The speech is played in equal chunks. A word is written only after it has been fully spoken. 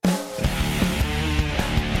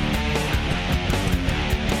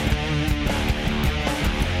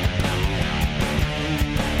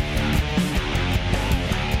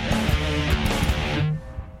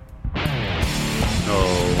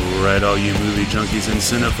all you movie junkies and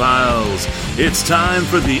cinephiles. It's time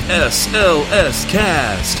for the SLS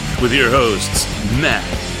Cast with your hosts, Matt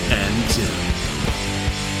and Tim.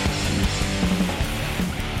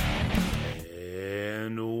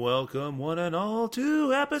 And welcome one and all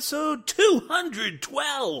to episode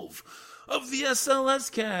 212 of the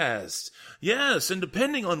SLS Cast. Yes, and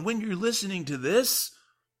depending on when you're listening to this,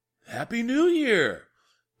 Happy New Year!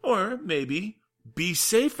 Or maybe be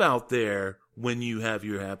safe out there when you have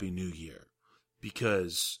your Happy New Year.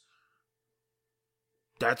 Because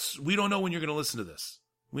we don't know when you're going to listen to this.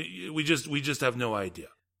 We just have no idea.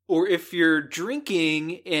 Or if you're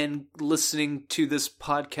drinking and listening to this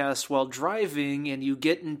podcast while driving and you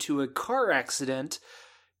get into a car accident,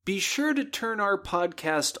 be sure to turn our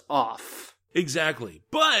podcast off. Exactly.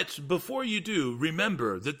 But before you do,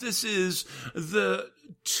 remember that this is the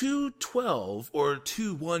 212 or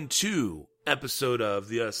 212 episode of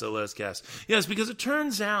the SLS Cast. Yes, because it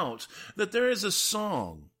turns out that there is a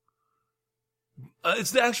song. It's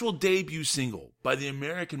the actual debut single by the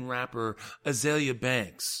American rapper Azalea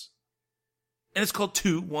Banks. And it's called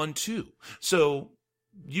 212. So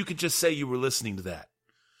you could just say you were listening to that.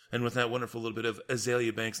 And with that wonderful little bit of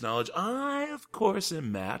Azalea Banks knowledge, I, of course,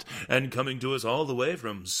 am Matt. And coming to us all the way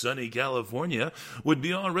from sunny California would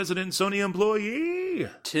be our resident Sony employee,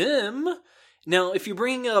 Tim. Now, if you're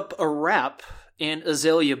bringing up a rap and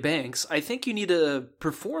Azalea Banks, I think you need to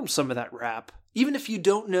perform some of that rap. Even if you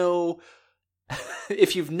don't know,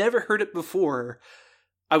 if you've never heard it before,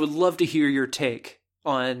 I would love to hear your take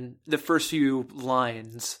on the first few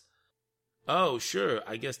lines. Oh, sure.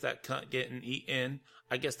 I guess that cunt getting eaten.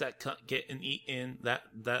 I guess that cunt getting eaten.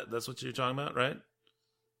 That's what you're talking about, right?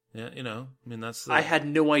 Yeah, you know, I mean, that's the... I had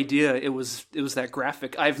no idea it was that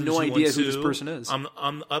graphic. I have no idea who this person is.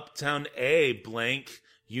 I'm Uptown A, blank.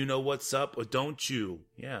 You know what's up, or don't you?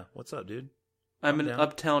 Yeah, what's up, dude? I'm an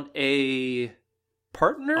Uptown A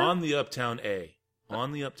partner? On the Uptown A.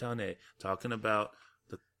 On the Uptown A. Talking about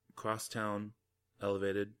the crosstown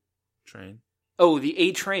elevated train. Oh, the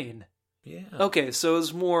A train. Yeah. Okay, so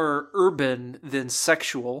it's more urban than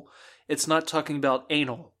sexual. It's not talking about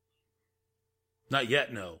anal. Not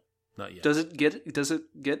yet, no. Not yet. Does it get into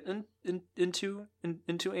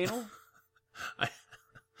anal?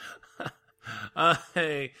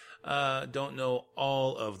 I don't know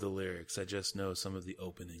all of the lyrics. I just know some of the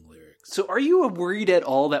opening lyrics. So are you worried at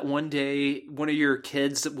all that one day one of your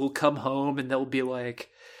kids will come home and they'll be like,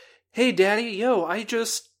 "Hey, Daddy, yo, I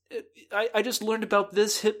just learned about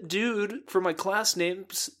this hip dude for my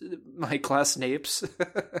classmates. My classmates.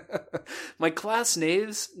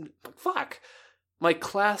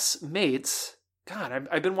 God,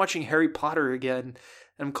 I've been watching Harry Potter again.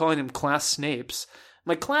 And I'm calling him Class Snapes.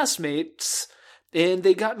 My classmates, and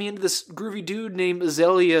they got me into this groovy dude named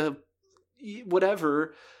Azalea,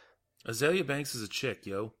 whatever. Azalea Banks is a chick,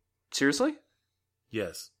 yo. Seriously?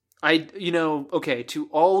 Yes. Okay, to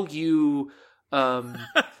all you, to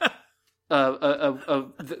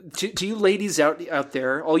you ladies out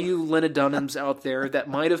there, all you Lena Dunhams out there that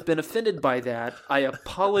might have been offended by that, I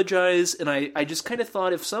apologize, and I just kind of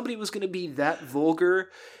thought if somebody was going to be that vulgar,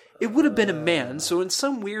 it would have been a man. So in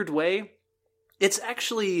some weird way, it's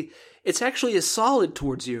actually a solid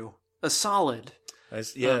towards you, a solid.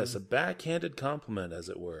 Yes, a backhanded compliment, as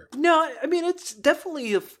it were. No, I mean it's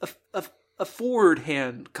definitely a forward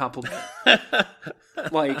hand compliment.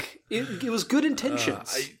 Like it was good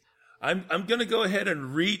intentions. I'm gonna go ahead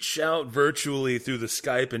and reach out virtually through the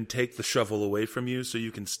Skype and take the shovel away from you, so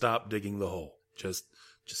you can stop digging the hole. Just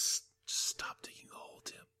stop digging the hole,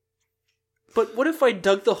 Tim. But what if I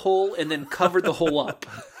dug the hole and then covered the hole up?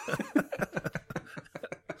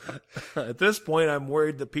 At this point, I'm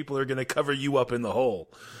worried that people are gonna cover you up in the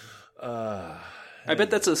hole. I bet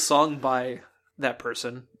that's a song by that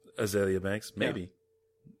person. Azalea Banks, maybe.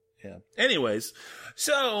 Yeah. Anyways,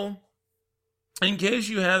 so in case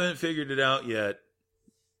you haven't figured it out yet,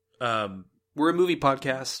 we're a movie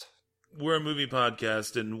podcast. We're a movie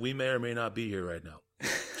podcast, and we may or may not be here right now.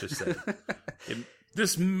 Just saying.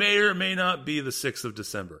 This may or may not be the 6th of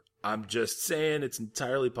December. I'm just saying it's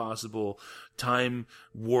entirely possible. Time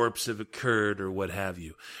warps have occurred or what have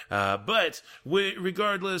you. But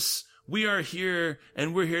regardless, we are here,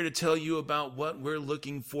 and we're here to tell you about what we're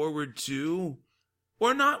looking forward to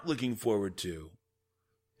or not looking forward to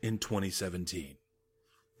in 2017.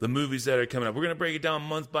 The movies that are coming up. We're going to break it down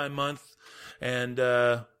month by month and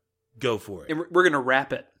go for it. And we're going to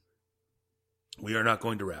wrap it. We are not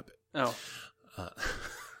going to wrap it. Oh.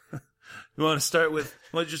 You want to start with,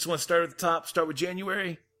 just want to start at the top, start with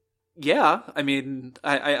January? Yeah, I mean,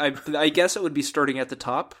 I guess it would be starting at the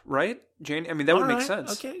top, right? That would make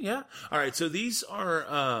sense. Okay, yeah. All right, so these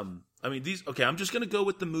are, mean, I'm just going to go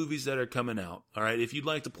with the movies that are coming out. All right. If you'd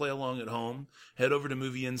like to play along at home, head over to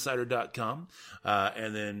movieinsider.com,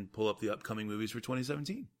 and then pull up the upcoming movies for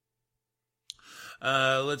 2017.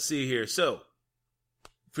 Let's see here. So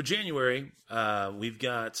for January, we've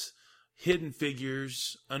got Hidden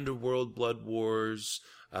Figures, Underworld, Blood Wars,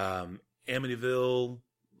 Amityville,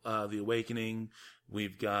 The Awakening.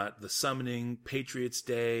 We've got The Summoning, Patriots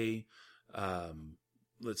Day.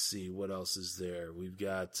 Let's see, what else is there? We've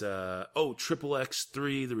got, Triple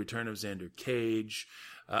X3, The Return of Xander Cage.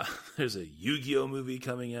 There's a Yu-Gi-Oh movie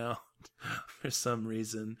coming out for some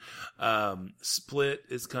reason. Split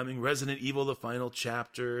is coming. Resident Evil, The Final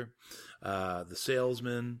Chapter. The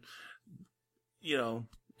Salesman. You know,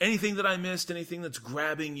 anything that I missed, anything that's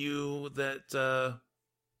grabbing you that,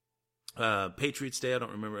 Patriots Day, I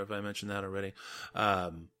don't remember if I mentioned that already.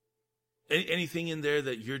 Anything in there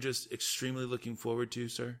that you're just extremely looking forward to,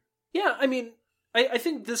 sir? Yeah, I mean, I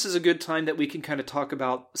think this is a good time that we can kind of talk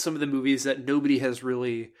about some of the movies that nobody has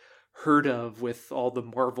really heard of with all the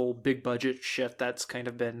Marvel big budget shit that's kind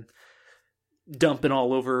of been dumping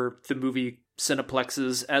all over the movie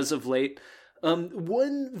cineplexes as of late.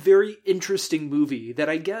 One very interesting movie that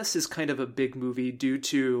I guess is kind of a big movie due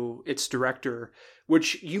to its director,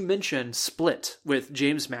 which you mentioned, Split, with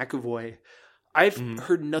James McAvoy. I've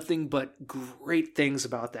heard nothing but great things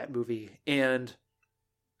about that movie, and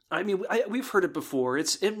I mean, we've heard it before.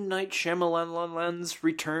 It's M. Night Shyamalan's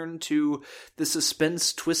return to the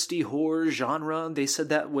suspense, twisty horror genre. They said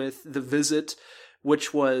that with The Visit,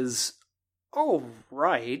 which was all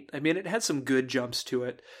right. I mean, it had some good jumps to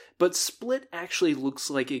it, but Split actually looks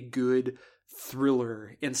like a good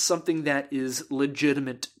thriller and something that is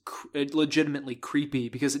legitimately creepy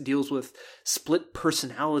because it deals with split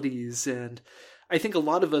personalities, and I think a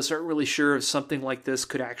lot of us aren't really sure if something like this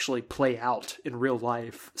could actually play out in real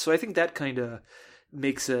life. So I think that kind of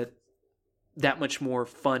makes it that much more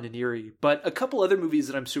fun and eerie. But a couple other movies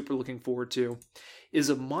that I'm super looking forward to is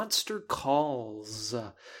A Monster Calls,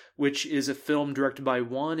 which is a film directed by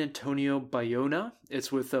Juan Antonio Bayona.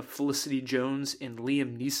 It's with Felicity Jones and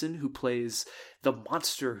Liam Neeson, who plays the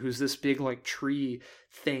monster, who's this big like tree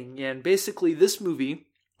thing. And basically this movie,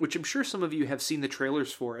 which I'm sure some of you have seen the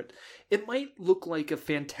trailers for it, it might look like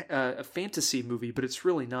a fantasy movie, but it's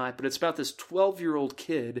really not. But it's about this 12-year-old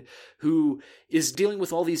kid who is dealing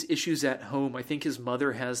with all these issues at home. I think his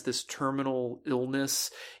mother has this terminal illness,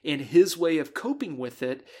 and his way of coping with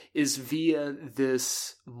it is via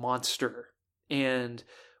this monster. And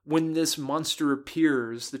when this monster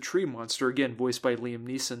appears, the tree monster, again voiced by Liam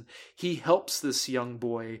Neeson, he helps this young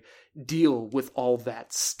boy deal with all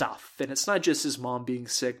that stuff. And it's not just his mom being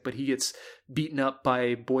sick, but he gets beaten up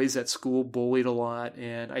by boys at school, bullied a lot,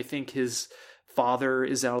 and I think his father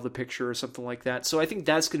is out of the picture or something like that. So I think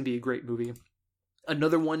that's going to be a great movie.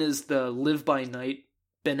 Another one is the Live by Night,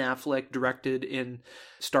 Ben Affleck directed and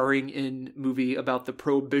starring in movie about the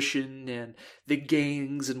Prohibition and the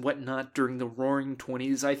gangs and whatnot during the Roaring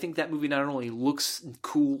 20s. I think that movie not only looks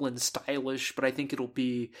cool and stylish, but I think it'll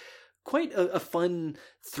be quite a fun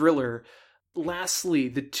thriller. Lastly,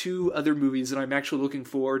 the two other movies that I'm actually looking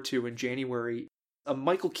forward to in January, a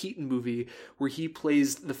Michael Keaton movie where he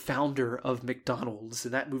plays the founder of McDonald's.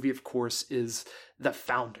 And that movie, of course, is The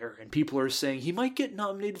Founder. And people are saying he might get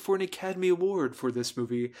nominated for an Academy Award for this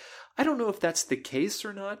movie. I don't know if that's the case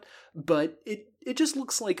or not, but it just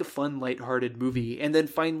looks like a fun, lighthearted movie. And then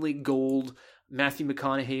finally, Gold, Matthew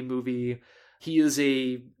McConaughey movie. He is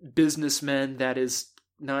a businessman that is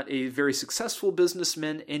not a very successful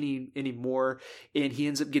businessman anymore, and he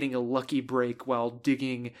ends up getting a lucky break while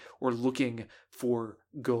digging or looking for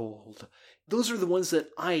gold. Those are the ones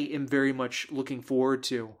that I am very much looking forward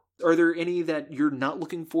to. Are there any that you're not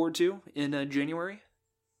looking forward to in January?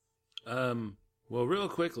 Well, real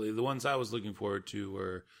quickly, the ones I was looking forward to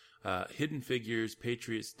were Hidden Figures,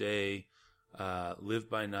 Patriots Day, Live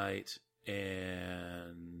by Night,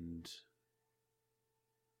 and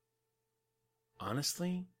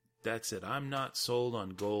honestly, that's it. I'm not sold on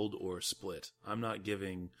Gold or Split. I'm not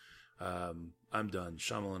giving. I'm done.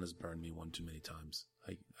 Shyamalan has burned me one too many times.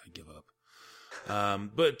 I give up.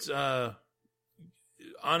 But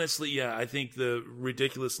honestly, yeah, I think the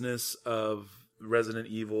ridiculousness of Resident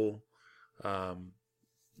Evil,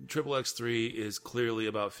 Triple X3 is clearly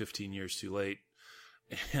about 15 years too late.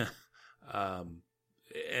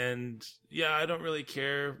 And yeah, I don't really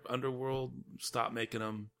care. Underworld, stop making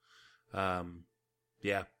them.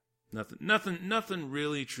 Yeah, nothing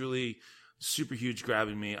really, truly super huge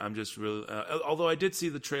grabbing me. I'm just really, although I did see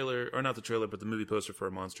the trailer, or not the trailer, but the movie poster for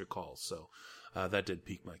A Monster Calls. So, that did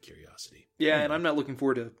pique my curiosity. Yeah, and I'm not looking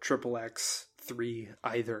forward to Triple X 3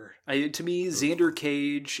 either. To me, Xander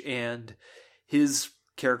Cage and his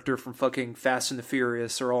character from fucking Fast and the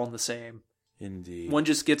Furious are all in the same. Indeed. One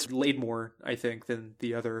just gets laid more, I think, than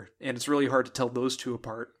the other, and it's really hard to tell those two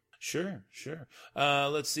apart. Sure.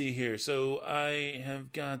 Let's see here. So I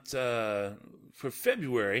have got, for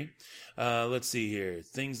February, let's see here,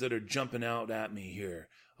 things that are jumping out at me here.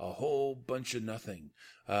 A whole bunch of nothing.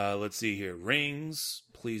 Let's see here. Rings.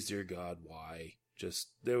 Please, dear God, why?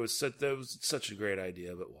 That was such a great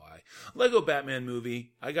idea, but why? Lego Batman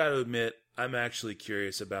movie. I gotta admit, I'm actually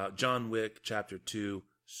curious about. John Wick, Chapter 2.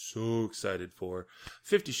 So excited for.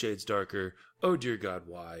 50 Shades Darker. Oh, dear God,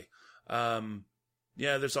 why?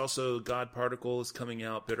 Yeah, there's also God Particle is coming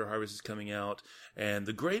out, Bitter Harvest is coming out, and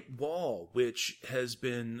The Great Wall, which has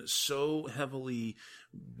been so heavily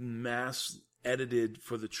mass edited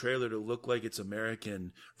for the trailer to look like it's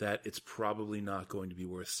American that it's probably not going to be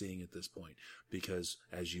worth seeing at this point. Because,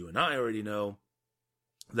 as you and I already know,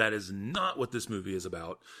 that is not what this movie is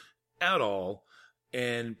about at all.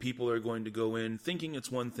 And people are going to go in thinking it's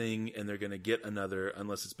one thing, and they're going to get another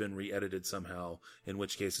unless it's been re-edited somehow, in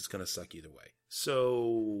which case it's going to suck either way.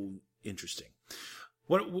 So, interesting.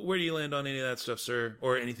 Where do you land on any of that stuff, sir?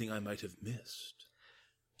 Or anything I might have missed?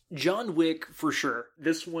 John Wick, for sure.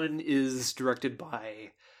 This one is directed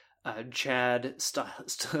by Chad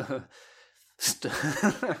Stahelski.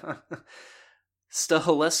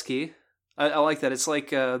 I like that. It's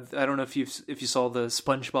like I don't know if you saw the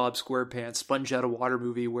SpongeBob SquarePants Sponge Out of Water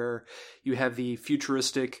movie where you have the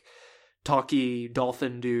futuristic talky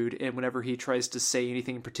dolphin dude, and whenever he tries to say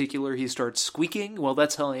anything in particular, he starts squeaking. Well,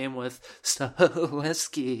 that's how I am with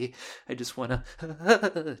Stahelski. I just want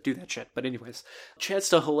to do that shit. But anyways, Chad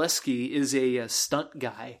Stahelski is a stunt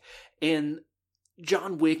guy, and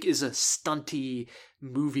John Wick is a stunty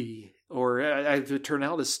movie, or I've turned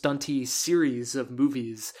out a stunty series of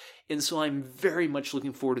movies. And so I'm very much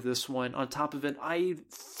looking forward to this one. On top of it, I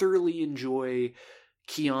thoroughly enjoy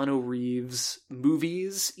Keanu Reeves'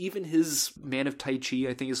 movies. Even his Man of Tai Chi,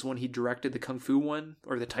 I think is the one he directed, the Kung Fu one,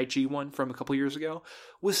 or the Tai Chi one from a couple years ago,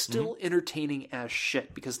 was still entertaining as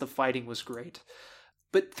shit because the fighting was great.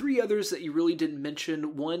 But three others that you really didn't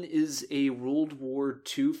mention. One is a World War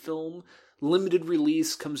II film. Limited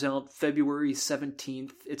release, comes out February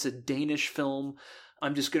 17th. It's a Danish film.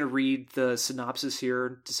 I'm just going to read the synopsis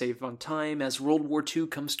here to save on time. As World War II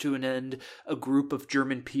comes to an end, a group of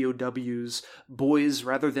German POWs, boys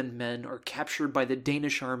rather than men, are captured by the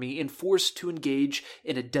Danish army and forced to engage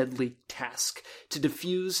in a deadly task to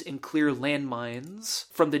defuse and clear landmines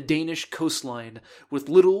from the Danish coastline. With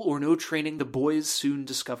little or no training, the boys soon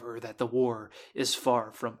discover that the war is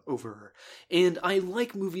far from over. And I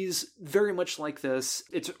like movies very much like this.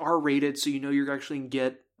 It's R-rated, so you know you're actually going to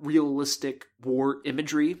get realistic war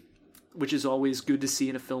imagery, which is always good to see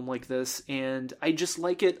in a film like this. And I just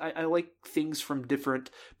like it. I like things from different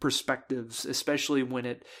perspectives, especially when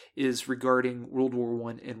it is regarding World War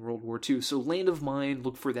I and World War II. So Land of Mine,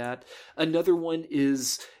 look for that. Another one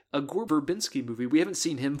is a Gore Verbinski movie. We haven't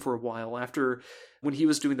seen him for a while. After when he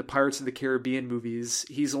was doing the Pirates of the Caribbean movies,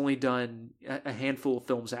 he's only done a handful of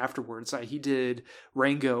films afterwards. He did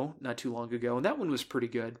Rango not too long ago, and that one was pretty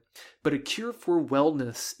good. But A Cure for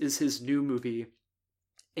Wellness is his new movie.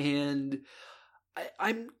 And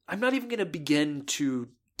I'm not even going to begin to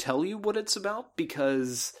tell you what it's about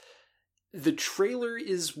because the trailer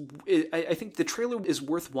is... I think the trailer is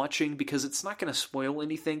worth watching because it's not going to spoil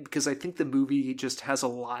anything, because I think the movie just has a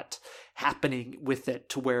lot happening with it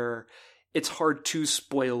to where it's hard to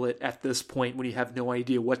spoil it at this point when you have no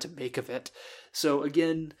idea what to make of it. So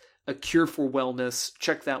again, A Cure for Wellness,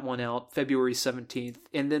 check that one out, February 17th.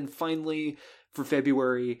 And then finally, for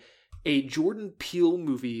February, a Jordan Peele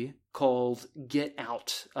movie called Get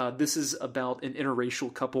Out. This is about an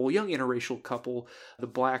interracial couple, a young interracial couple. The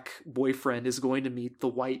black boyfriend is going to meet the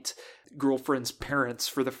white girlfriend's parents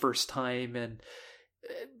for the first time, and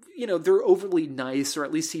you know, they're overly nice, or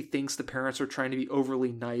at least he thinks the parents are trying to be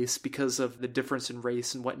overly nice because of the difference in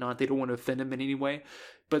race and whatnot. They don't want to offend him in any way.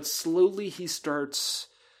 But slowly he starts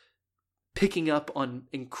picking up on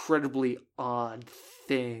incredibly odd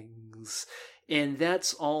things. And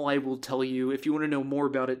that's all I will tell you. If you want to know more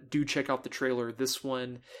about it, do check out the trailer. This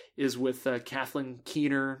one is with Kathleen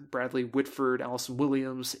Keener, Bradley Whitford, Allison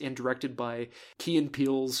Williams, and directed by Key and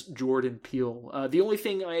Peele's Jordan Peele. The only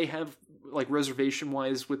thing I have, like,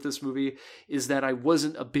 reservation-wise with this movie is that I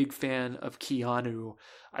wasn't a big fan of Keanu.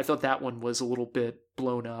 I thought that one was a little bit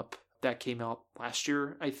blown up. That came out last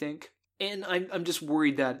year, I think. And I'm just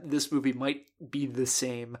worried that this movie might be the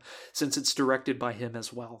same since it's directed by him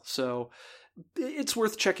as well. So it's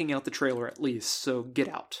worth checking out the trailer at least. So Get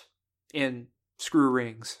Out and Screw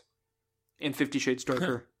Rings and 50 Shades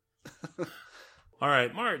Darker. All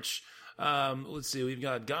right, March. Let's see. We've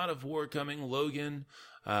got God of War coming, Logan,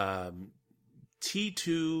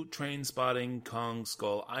 T2, Train Spotting, Kong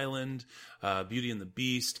Skull Island, Beauty and the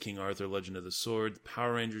Beast, King Arthur, Legend of the Sword, the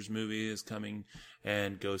Power Rangers movie is coming,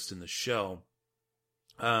 and Ghost in the Shell.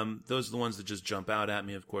 Those are the ones that just jump out at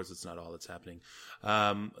me. Of course, it's not all that's happening.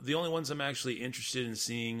 The only ones I'm actually interested in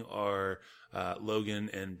seeing are Logan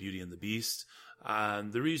and Beauty and the Beast.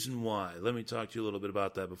 The reason why, let me talk to you a little bit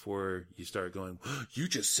about that before you start going, you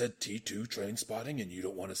just said T2 Train Spotting and you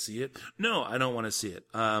don't want to see it? No, I don't want to see it.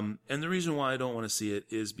 And the reason why I don't want to see it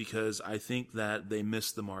is because I think that they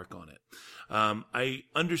missed the mark on it. I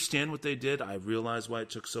understand what they did. I realize why it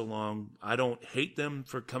took so long. I don't hate them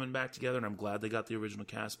for coming back together, and I'm glad they got the original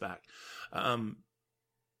cast back.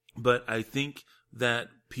 But I think that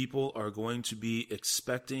people are going to be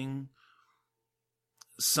expecting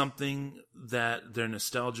something that their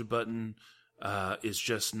nostalgia button is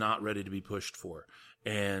just not ready to be pushed for.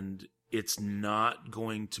 And it's not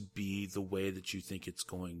going to be the way that you think it's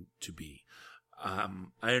going to be. I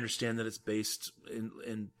understand that it's based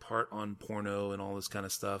in part on porno and all this kind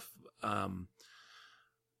of stuff.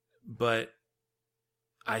 But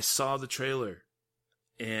I saw the trailer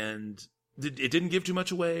and it didn't give too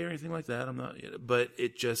much away or anything like that. But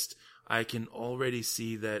it just, I can already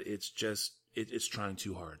see that it's trying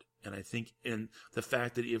too hard. And I think in the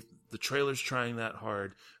fact that if the trailer's trying that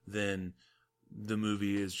hard, then the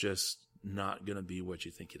movie is just not going to be what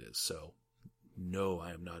you think it is. So no,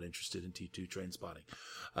 I am not interested in T2 Train Spotting.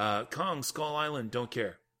 Kong Skull Island, don't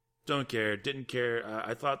care. Didn't care.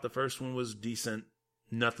 I thought the first one was decent.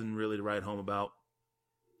 Nothing really to write home about.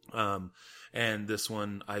 And this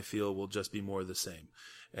one I feel will just be more of the same.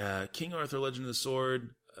 King Arthur, Legend of the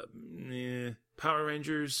Sword, Power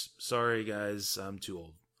Rangers, sorry guys, I'm too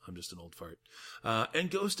old. I'm just an old fart. And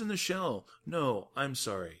Ghost in the Shell, no, I'm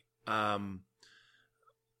sorry.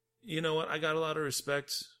 You know what? I got a lot of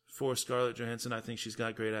respect for Scarlett Johansson. I think she's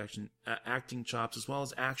got great acting chops as well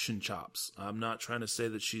as action chops. I'm not trying to say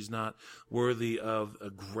that she's not worthy of a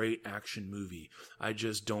great action movie. I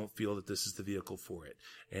just don't feel that this is the vehicle for it.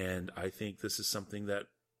 And I think this is something that,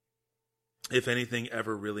 if anything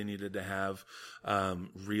ever really needed to have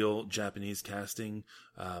real Japanese casting,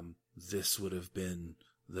 this would have been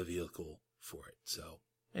the vehicle for it. So,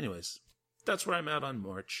 anyways, that's where I'm at on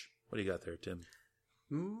March. What do you got there, Tim?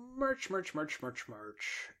 March.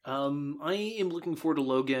 I am looking forward to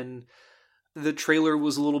Logan. The trailer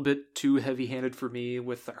was a little bit too heavy-handed for me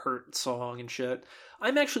with the Hurt song and shit.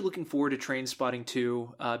 I'm actually looking forward to Train Spotting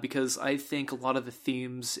 2 because I think a lot of the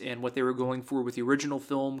themes and what they were going for with the original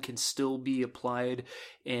film can still be applied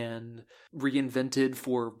and reinvented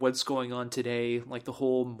for what's going on today. Like the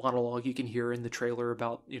whole monologue you can hear in the trailer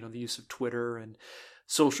about, the use of Twitter and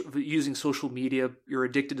using social media. You're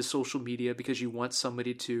addicted to social media because you want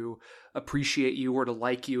somebody to appreciate you or to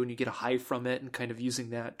like you, and you get a high from it, and kind of using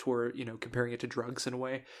that toward, comparing it to drugs in a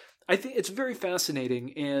way. I think it's very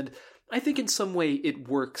fascinating, and I think in some way it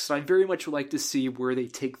works. I very much would like to see where they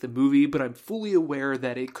take the movie, but I'm fully aware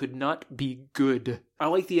that it could not be good. I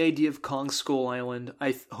like the idea of Kong Skull Island.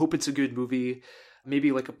 I hope it's a good movie.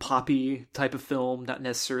 Maybe like a poppy type of film, not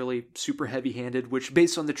necessarily super heavy-handed, which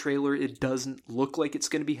based on the trailer, it doesn't look like it's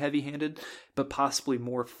going to be heavy-handed, but possibly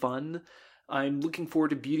more fun. I'm looking forward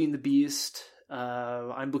to Beauty and the Beast.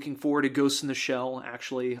 I'm looking forward to Ghost in the Shell,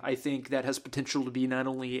 actually. I think that has potential to be not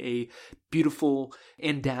only a beautiful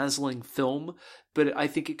and dazzling film, but I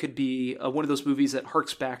think it could be one of those movies that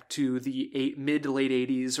harks back to the mid to late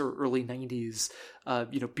 80s or early 90s,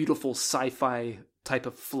 beautiful sci-fi type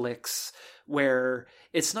of flicks where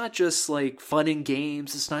it's not just like fun and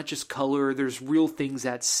games, it's not just color, there's real things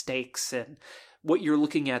at stakes, and what you're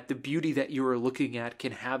looking at, the beauty that you are looking at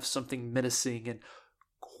can have something menacing and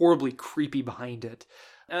horribly creepy behind it.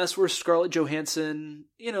 As for Scarlett Johansson,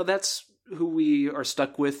 that's who we are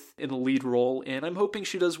stuck with in the lead role, and I'm hoping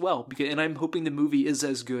she does well, and I'm hoping the movie is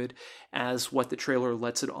as good as what the trailer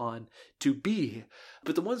lets it on to be.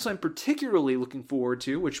 But the ones I'm particularly looking forward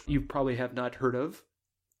to, which you probably have not heard of,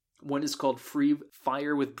 one is called Free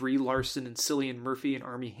Fire with Brie Larson and Cillian Murphy and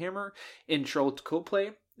Armie Hammer and Charlotte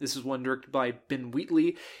Copley. This is one directed by Ben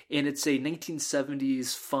Wheatley, and it's a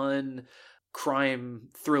 1970s fun crime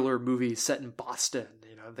thriller movie set in Boston.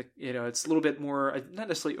 It's a little bit more, not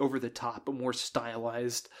necessarily over the top, but more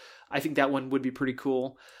stylized. I think that one would be pretty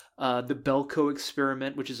cool. The Belko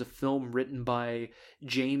Experiment, which is a film written by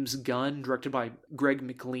James Gunn, directed by Greg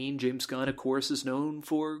McLean. James Gunn, of course, is known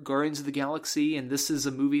for Guardians of the Galaxy, and this is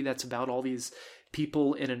a movie that's about all these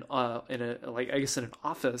people in an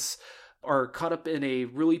office are caught up in a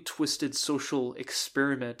really twisted social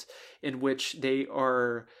experiment in which they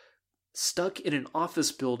are stuck in an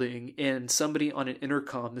office building and somebody on an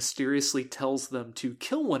intercom mysteriously tells them to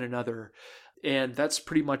kill one another. And that's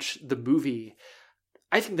pretty much the movie.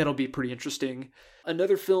 I think that'll be pretty interesting.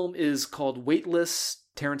 Another film is called Weightless,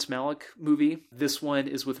 Terrence Malick movie. This one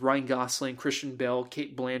is with Ryan Gosling, Christian Bale,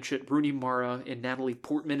 Cate Blanchett, Rooney Mara, and Natalie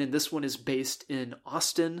Portman. And this one is based in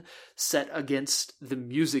Austin, set against the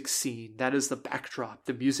music scene. That is the backdrop,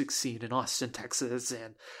 the music scene in Austin, Texas.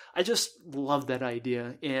 And I just love that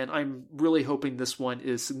idea. And I'm really hoping this one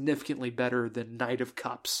is significantly better than Knight of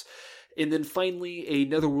Cups. And then finally,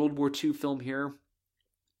 another World War II film here,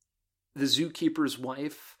 The Zookeeper's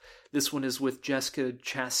Wife. This one is with Jessica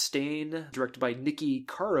Chastain, directed by Nikki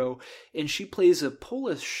Caro, and she plays a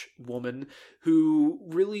Polish woman who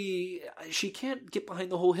she can't get behind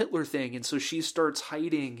the whole Hitler thing, and so she starts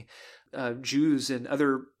hiding Jews and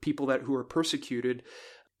other people who are persecuted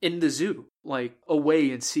in the zoo, like away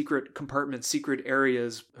in secret compartments, secret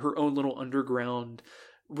areas, her own little underground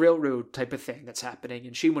railroad type of thing that's happening,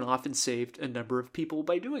 and she went off and saved a number of people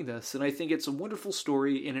by doing this. And I think it's a wonderful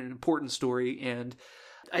story and an important story, and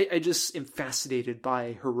I just am fascinated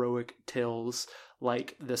by heroic tales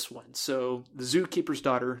like this one. So, The Zookeeper's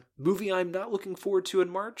Daughter, movie I'm not looking forward to in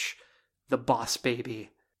March, The Boss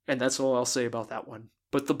Baby. And that's all I'll say about that one.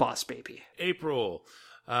 But The Boss Baby. April.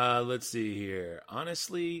 Let's see here.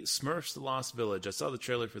 Honestly, Smurfs The Lost Village. I saw the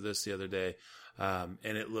trailer for this the other day, and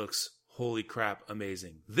it looks, holy crap,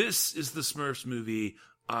 amazing. This is the Smurfs movie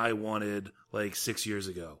I wanted like 6 years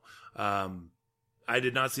ago. I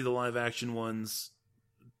did not see the live action ones.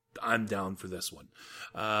 I'm down for this one.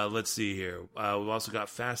 Let's see here. We've also got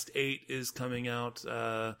Fast 8 is coming out.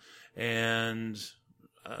 And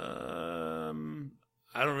I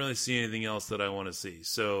don't really see anything else that I want to see.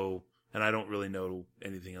 So, and I don't really know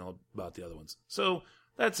anything else about the other ones. So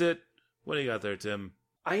that's it. What do you got there, Tim?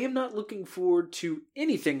 I am not looking forward to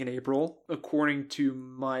anything in April, according to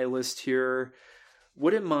my list here.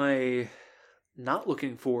 What am I not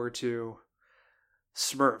looking forward to?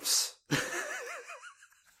 Smurfs.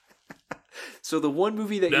 So the one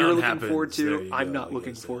movie that you're looking forward to, I'm not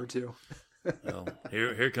looking forward to. Well,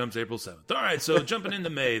 here comes April 7th. All right, so jumping into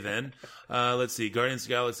May then. Let's see. Guardians of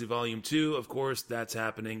the Galaxy Volume 2, of course, that's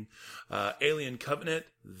happening. Alien Covenant,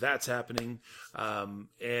 that's happening.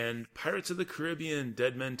 And Pirates of the Caribbean,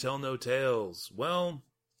 Dead Men Tell No Tales. Well,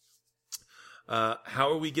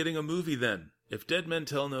 how are we getting a movie then? If Dead Men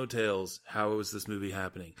Tell No Tales, how is this movie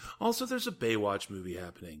happening? Also, there's a Baywatch movie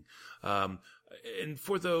happening. And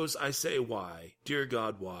for those, I say why. Dear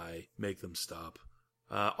God, why? Make them stop.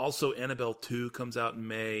 Also, Annabelle 2 comes out in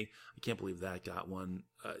May. I can't believe that got one.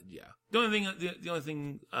 Yeah. The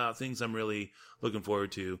only things I'm really looking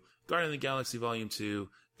forward to, Guardian of the Galaxy Volume 2,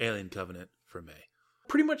 Alien Covenant for May.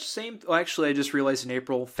 Pretty much same. Well, actually, I just realized in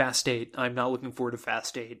April, Fast 8. I'm not looking forward to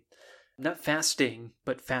Fast 8. Not fasting,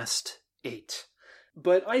 but Fast 8.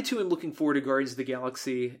 But I too am looking forward to Guardians of the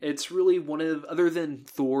Galaxy. It's really other than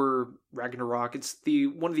Thor Ragnarok, it's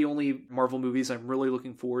one of the only Marvel movies I'm really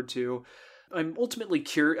looking forward to. I'm ultimately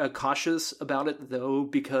cautious about it, though,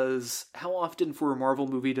 because how often for a Marvel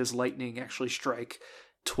movie does lightning actually strike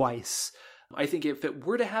twice? I think if it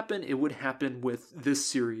were to happen, it would happen with this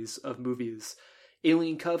series of movies.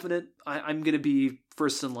 Alien Covenant, I'm going to be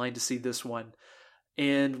first in line to see this one.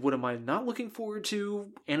 And what am I not looking forward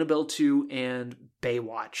to? Annabelle 2 and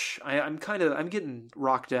Baywatch. I'm getting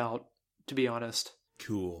rocked out, to be honest.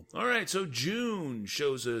 Cool. All right, so June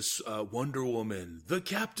shows us Wonder Woman, the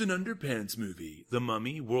Captain Underpants movie, The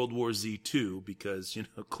Mummy, World War Z 2, because,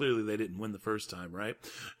 clearly they didn't win the first time, right?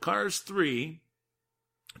 Cars 3,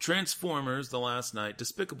 Transformers, The Last Night,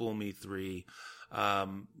 Despicable Me 3.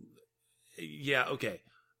 Yeah, okay.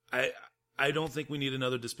 I don't think we need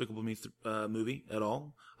another Despicable Me movie at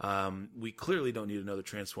all. We clearly don't need another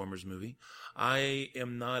Transformers movie. I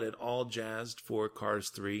am not at all jazzed for Cars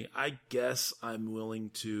 3. I guess I'm willing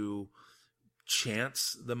to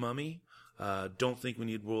chance The Mummy. Don't think we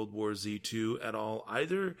need World War Z 2 at all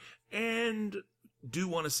either. And do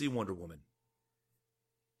want to see Wonder Woman.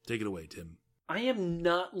 Take it away, Tim. I am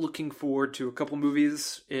not looking forward to a couple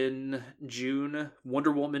movies in June,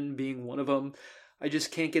 Wonder Woman being one of them. I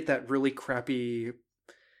just can't get that really crappy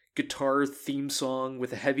guitar theme song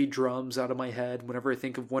with the heavy drums out of my head whenever I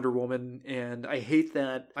think of Wonder Woman, and I hate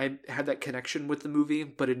that I had that connection with the movie,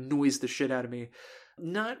 but it annoys the shit out of me.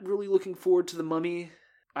 Not really looking forward to The Mummy.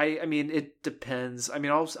 I mean, it depends. I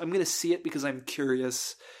mean, I'm going to see it because I'm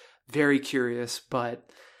curious, very curious,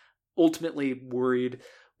 but ultimately worried.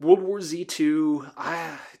 World War Z 2,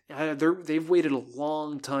 they've waited a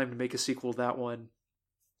long time to make a sequel to that one.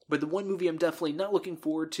 But the one movie I'm definitely not looking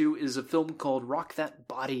forward to is a film called Rock That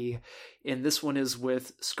Body. And this one is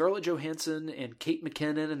with Scarlett Johansson and Kate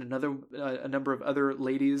McKinnon and a number of other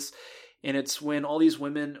ladies. And it's when all these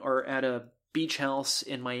women are at a beach house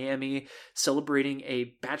in Miami celebrating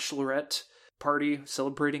a bachelorette party,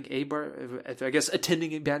 attending a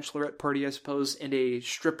bachelorette party, I suppose, and a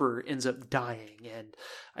stripper ends up dying. And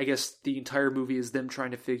I guess the entire movie is them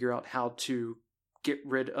trying to figure out how to get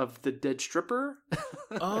rid of the dead stripper.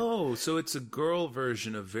 Oh, so it's a girl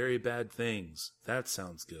version of Very Bad Things. That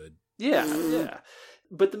sounds good. Yeah.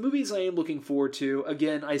 But the movies I am looking forward to,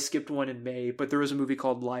 again, I skipped one in May, but there was a movie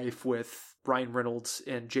called Life with Ryan Reynolds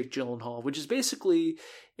and Jake Gyllenhaal, which is basically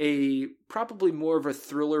probably more of a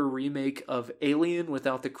thriller remake of Alien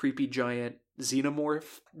without the creepy giant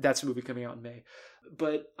xenomorph. That's a movie coming out in May.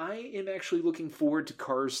 But I am actually looking forward to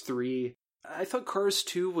Cars 3. I thought Cars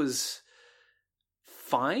 2 was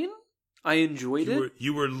fine. I enjoyed it.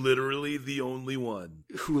 You were literally the only one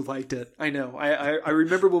who liked it. I know. I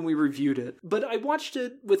remember when we reviewed it. But I watched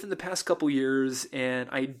it within the past couple years, and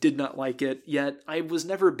I did not like it. Yet, I was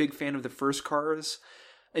never a big fan of the first Cars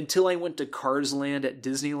until I went to Cars Land at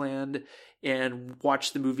Disneyland and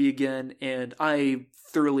watched the movie again, and I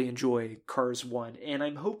thoroughly enjoy Cars 1. And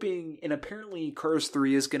I'm hoping, and apparently Cars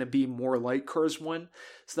 3 is going to be more like Cars 1,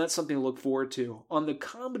 so that's something to look forward to. On the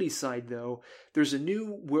comedy side, though, there's a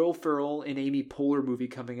new Will Ferrell and Amy Poehler movie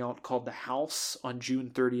coming out called The House on June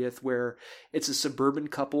 30th, where it's a suburban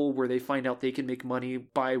couple where they find out they can make money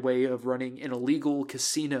by way of running an illegal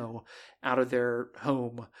casino out of their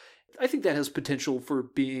home. I think that has potential for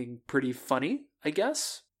being pretty funny, I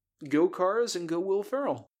guess. Go Cars and go Will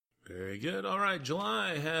Ferrell. Very good. All right.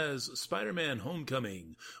 July has Spider-Man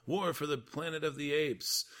Homecoming, War for the Planet of the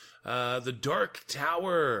Apes, The Dark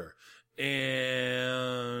Tower,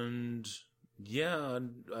 and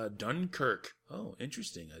Dunkirk. Oh,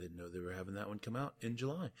 interesting. I didn't know they were having that one come out in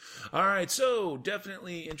July. All right. So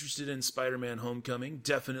definitely interested in Spider-Man Homecoming.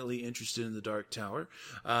 Definitely interested in The Dark Tower.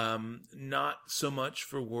 Not so much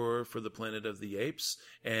for War for the Planet of the Apes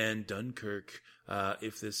and Dunkirk.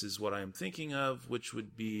 If this is what I'm thinking of, which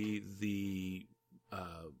would be the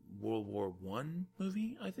World War I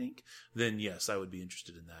movie, I think, then yes, I would be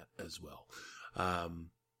interested in that as well.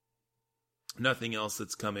 Nothing else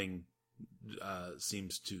that's coming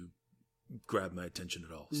seems to grab my attention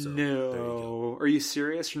at all. So, no. There you go. Are you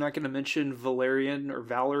serious? You're not going to mention Valerian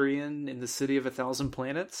in the City of a Thousand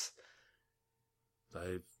Planets?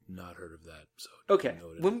 I've not heard of that. So okay,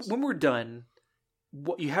 when we're done,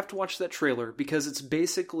 you have to watch that trailer because it's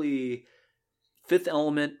basically Fifth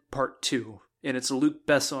Element Part 2. And it's a Luc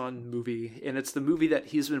Besson movie. And it's the movie that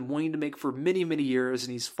he's been wanting to make for many, many years.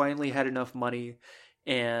 And he's finally had enough money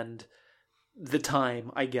and the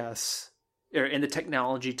time, I guess, and the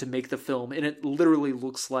technology to make the film. And it literally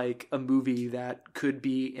looks like a movie that could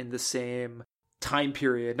be in the same time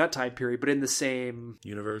period. Not time period, but in the same...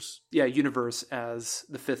 universe? Yeah, universe as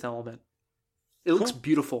The Fifth Element. It looks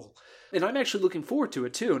beautiful. And I'm actually looking forward to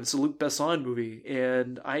it, too. And it's a Luc Besson movie.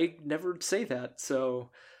 And I never say that. So,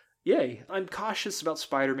 yay. I'm cautious about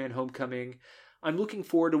Spider-Man Homecoming. I'm looking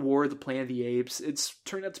forward to War of the Planet of the Apes. It's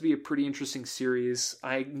turned out to be a pretty interesting series.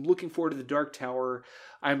 I'm looking forward to The Dark Tower.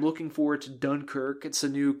 I'm looking forward to Dunkirk. It's a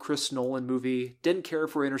new Chris Nolan movie. Didn't care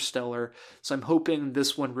for Interstellar. So I'm hoping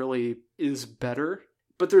this one really is better.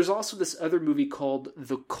 But there's also this other movie called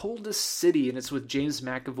The Coldest City, and it's with James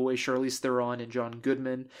McAvoy, Charlize Theron, and John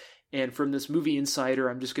Goodman. And from this Movie Insider,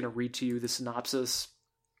 I'm just going to read to you the synopsis.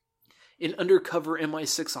 An undercover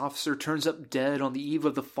MI6 officer turns up dead on the eve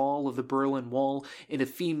of the fall of the Berlin Wall, and a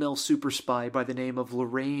female super spy by the name of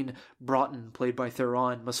Lorraine Broughton, played by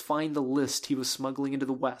Theron, must find the list he was smuggling into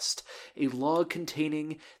the West, a log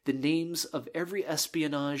containing the names of every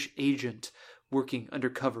espionage agent working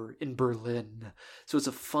undercover in Berlin. So it's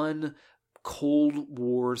a fun Cold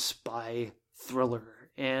War spy thriller.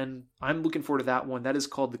 And I'm looking forward to that one. That is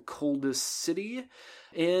called The Coldest City.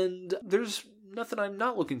 And there's nothing I'm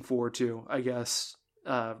not looking forward to, I guess,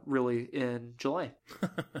 really, in July.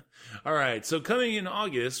 All right. So coming in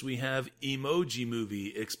August, we have Emoji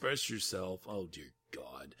Movie, Express Yourself. Oh, dear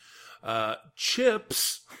God.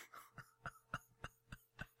 Chips.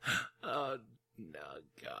 Oh, no,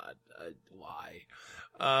 God. Why?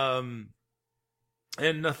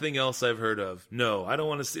 And nothing else I've heard of. No, I don't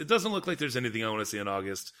want to see. It doesn't look like there's anything I want to see in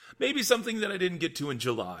August. Maybe something that I didn't get to in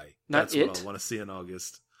July. That's what I want to see in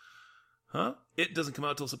August. Huh? It doesn't come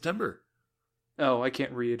out till September. Oh, I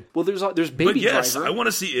can't read. Well, there's Baby But yes, Driver. I want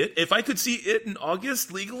to see it. If I could see it in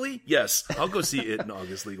August legally, yes, I'll go see it in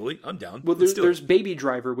August legally. I'm down. Well, there's Baby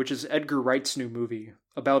Driver, which is Edgar Wright's new movie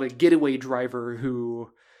about a getaway driver who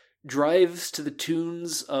drives to the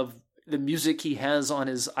tunes of the music he has on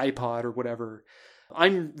his iPod or whatever.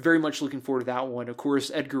 I'm very much looking forward to that one. Of course,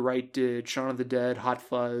 Edgar Wright did Shaun of the Dead, Hot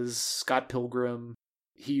Fuzz, Scott Pilgrim.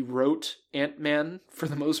 He wrote Ant-Man for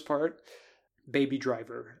the most part. Baby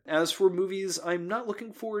Driver. As for movies I'm not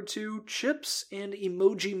looking forward to, Chips and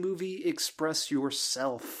Emoji Movie Express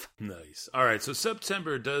Yourself. Nice. All right, so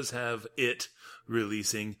September does have It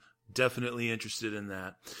releasing. Definitely interested in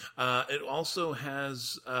that. It also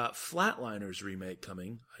has Flatliners remake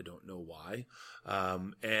coming. I don't know why.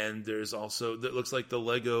 And there's also, it looks like the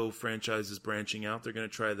Lego franchise is branching out. They're going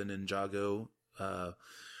to try the Ninjago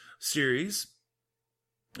series.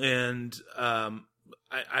 And I'm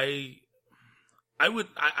going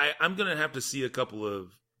to have to see a couple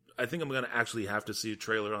of, I think I'm going to actually have to see a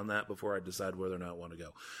trailer on that before I decide whether or not I want to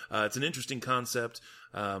go. It's an interesting concept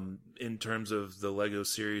in terms of the Lego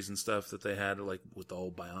series and stuff that they had, like with the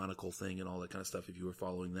whole Bionicle thing and all that kind of stuff, if you were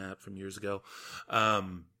following that from years ago.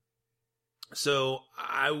 So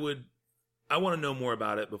I want to know more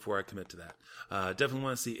about it before I commit to that. Definitely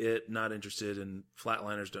want to see it. Not interested in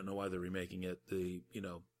Flatliners. Don't know why they're remaking it. The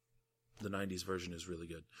 90s version is really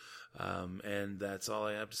good. And that's all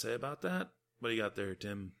I have to say about that. What do you got there,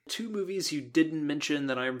 Tim? Two movies you didn't mention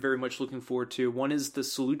that I'm very much looking forward to. One is The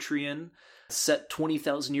Solutrean, set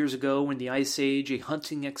 20,000 years ago in the Ice Age. A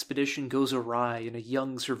hunting expedition goes awry and a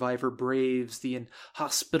young survivor braves the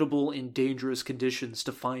inhospitable and dangerous conditions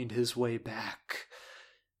to find his way back.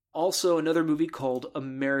 Also, another movie called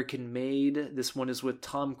American Made. This one is with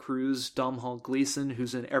Tom Cruise, Domhnall Gleeson,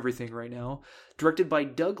 who's in everything right now. Directed by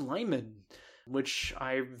Doug Liman, which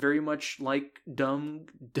I very much like. Dumb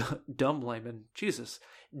Liman. Jesus.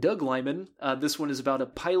 Doug Liman. This one is about a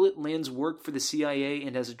pilot lands work for the CIA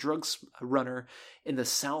and as a drugs runner in the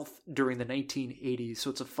South during the 1980s. So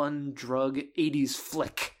it's a fun drug 80s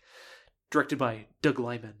flick. Directed by Doug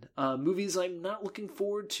Liman. Movies I'm not looking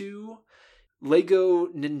forward to. Lego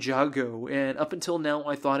Ninjago, and up until now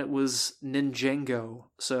I thought it was Ninjango,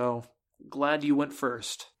 so glad you went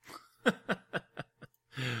first.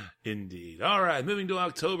 Indeed. All right, moving to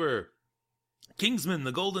October. Kingsman,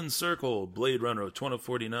 The Golden Circle, Blade Runner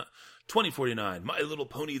 2049, My Little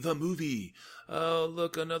Pony, the movie. Oh,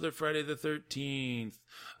 look, another Friday the 13th.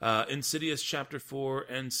 Insidious Chapter 4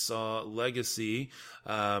 and Saw Legacy.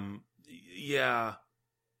 Yeah.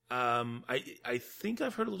 I think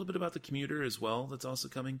I've heard a little bit about The Commuter as well. That's also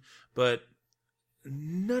coming, but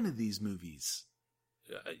none of these movies,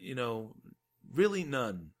 really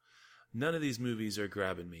none of these movies are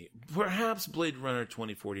grabbing me. Perhaps Blade Runner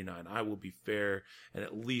 2049. I will be fair and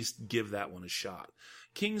at least give that one a shot.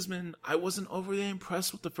 Kingsman, I wasn't overly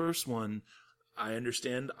impressed with the first one. I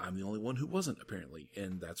understand I'm the only one who wasn't, apparently,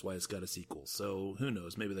 and that's why it's got a sequel. So who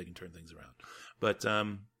knows? Maybe they can turn things around. But,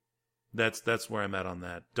 That's where I'm at on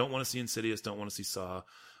that. Don't want to see Insidious. Don't want to see Saw.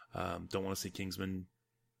 Don't want to see Kingsman.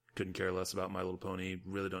 Couldn't care less about My Little Pony.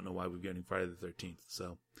 Really don't know why we're getting Friday the 13th.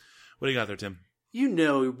 So, what do you got there, Tim? You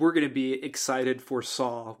know we're going to be excited for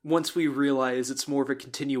Saw once we realize it's more of a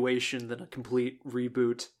continuation than a complete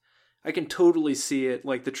reboot. I can totally see it,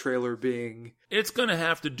 like the trailer being. It's going to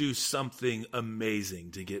have to do something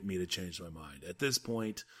amazing to get me to change my mind. At this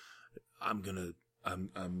point, I'm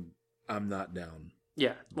not down.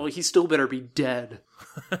 Yeah, well, he still better be dead.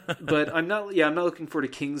 But I'm not looking forward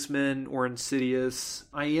to Kingsman or Insidious.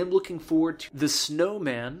 I am looking forward to The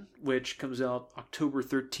Snowman, which comes out October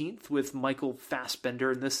 13th with Michael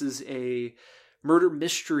Fassbender. And this is a murder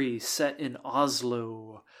mystery set in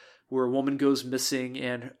Oslo, where a woman goes missing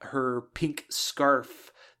and her pink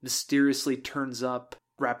scarf mysteriously turns up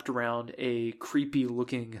wrapped around a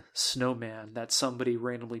creepy-looking snowman that somebody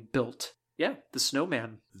randomly built. Yeah, The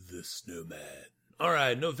Snowman. The Snowman. All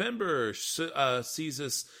right, November sees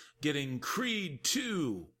us getting Creed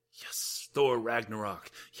 2. Yes. Thor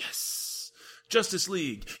Ragnarok. Yes. Justice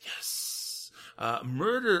League. Yes.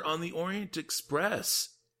 Murder on the Orient Express.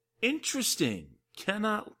 Interesting.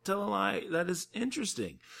 Cannot tell a lie. That is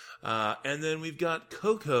interesting. And then we've got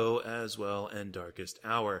Coco as well and Darkest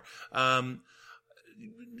Hour.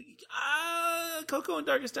 Coco and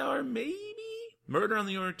Darkest Hour, maybe? Murder on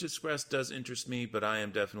the Orient Express does interest me, but I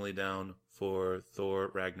am definitely down for Thor,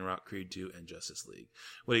 Ragnarok, Creed 2, and Justice League.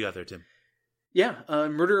 What do you got there, Tim? Yeah,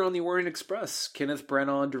 Murder on the Orient Express. Kenneth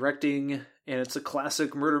Branagh directing, and it's a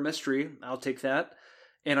classic murder mystery. I'll take that.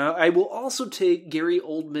 And I will also take Gary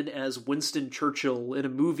Oldman as Winston Churchill in a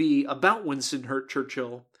movie about Winston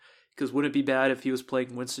Churchill, because wouldn't it be bad if he was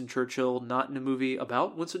playing Winston Churchill, not in a movie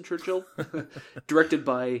about Winston Churchill? Directed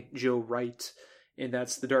by Joe Wright, and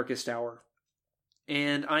that's The Darkest Hour.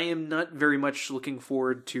 And I am not very much looking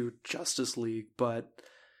forward to Justice League, but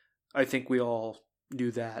I think we all knew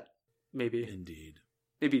that. Maybe. Indeed.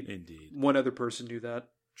 One other person knew that.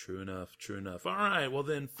 True enough. All right, well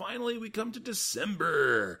then, finally we come to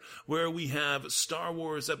December, where we have Star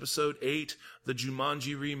Wars Episode 8, the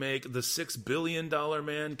Jumanji remake, the $6 Billion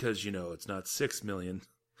Man, because, it's not 6 million,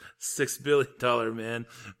 $6 Billion Man,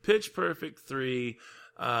 Pitch Perfect 3,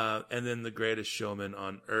 and then The Greatest Showman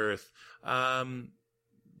on Earth.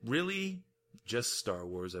 Really, just Star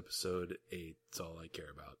Wars Episode 8, that's all I care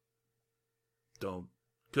about.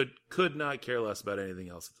 Could not care less about anything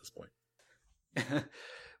else at this point.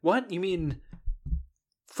 What? You mean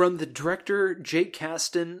from the director Jake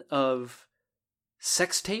Kasdan of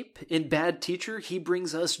Sex Tape in Bad Teacher, he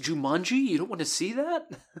brings us Jumanji? You don't want to see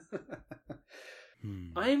that?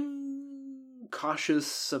 I'm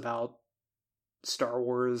cautious about Star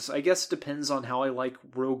Wars. I guess it depends on how I like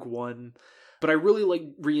Rogue One. But I really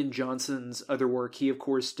like Rian Johnson's other work. He, of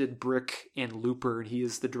course, did Brick and Looper, and he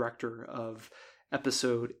is the director of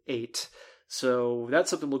Episode 8. So that's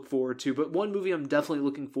something to look forward to. But one movie I'm definitely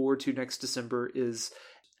looking forward to next December is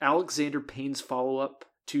Alexander Payne's follow-up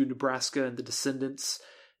to Nebraska and the Descendants.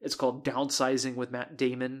 It's called Downsizing with Matt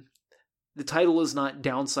Damon. The title is not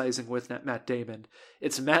Downsizing with Matt Damon.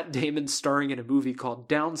 It's Matt Damon starring in a movie called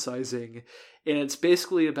Downsizing. And it's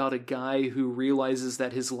basically about a guy who realizes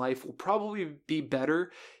that his life will probably be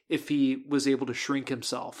better if he was able to shrink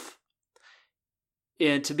himself.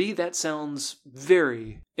 And to me, that sounds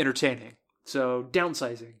very entertaining. So,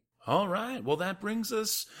 Downsizing. All right. Well, that brings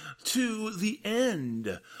us to the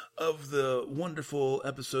end of the wonderful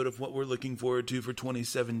episode of what we're looking forward to for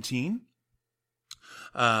 2017.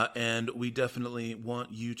 And we definitely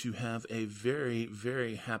want you to have a very,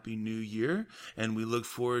 very happy new year. And we look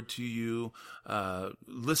forward to you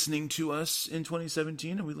listening to us in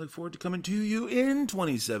 2017. And we look forward to coming to you in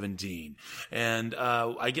 2017. And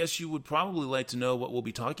I guess you would probably like to know what we'll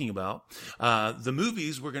be talking about. The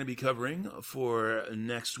movies we're going to be covering for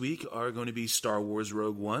next week are going to be Star Wars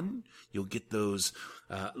Rogue One. You'll get those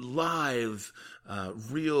live,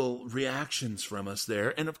 real reactions from us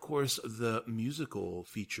there. And, of course, the musical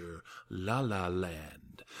feature, La La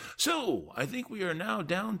Land. So, I think we are now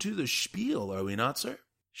down to the spiel, are we not, sir?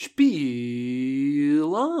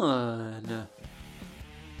 Spiel on.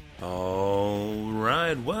 All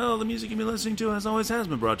right. Well, the music you've been listening to, as always, has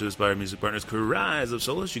been brought to us by our music partners, Cries of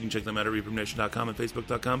Solace. You can check them out at ReverbNation.com and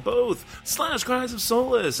Facebook.com, /Cries of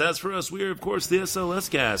Solace. As for us, we are, of course, the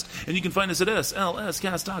SLS Cast, and you can find us at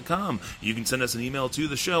SLScast.com. You can send us an email to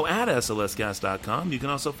the show at SLScast.com. You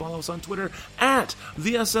can also follow us on Twitter at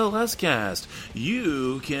the SLS Cast.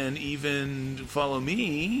 You can even follow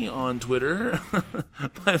me on Twitter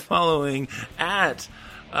by following at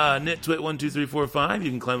NitTwit12345. You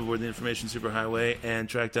can climb aboard the information superhighway and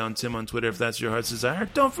track down Tim on Twitter if that's your heart's desire.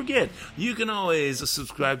 Don't forget, you can always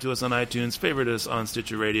subscribe to us on iTunes, favorite us on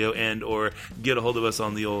Stitcher Radio, and or get a hold of us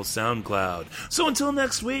on the old SoundCloud. So until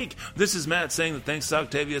next week, this is Matt saying that thanks to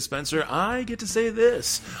Octavia Spencer, I get to say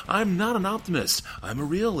this. I'm not an optimist. I'm a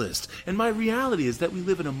realist. And my reality is that we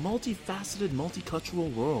live in a multifaceted,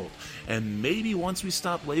 multicultural world. And maybe once we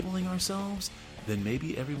stop labeling ourselves, then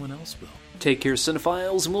maybe everyone else will. Take care,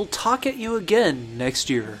 cinephiles, and we'll talk at you again next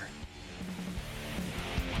year.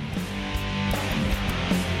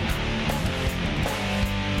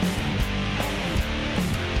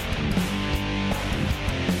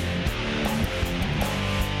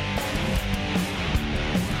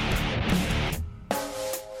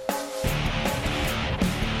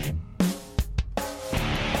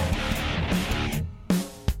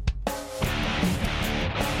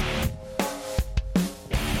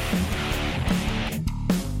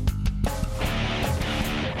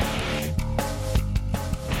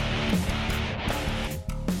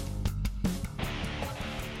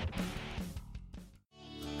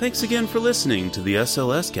 Thanks again for listening to the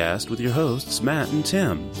SLS Cast with your hosts, Matt and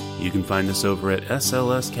Tim. You can find us over at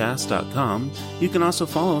slscast.com. You can also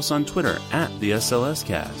follow us on Twitter at the SLS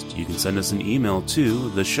Cast. You can send us an email to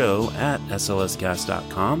the show at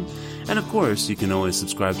slscast.com. And of course, you can always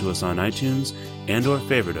subscribe to us on iTunes and or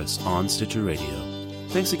favorite us on Stitcher Radio.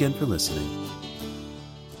 Thanks again for listening.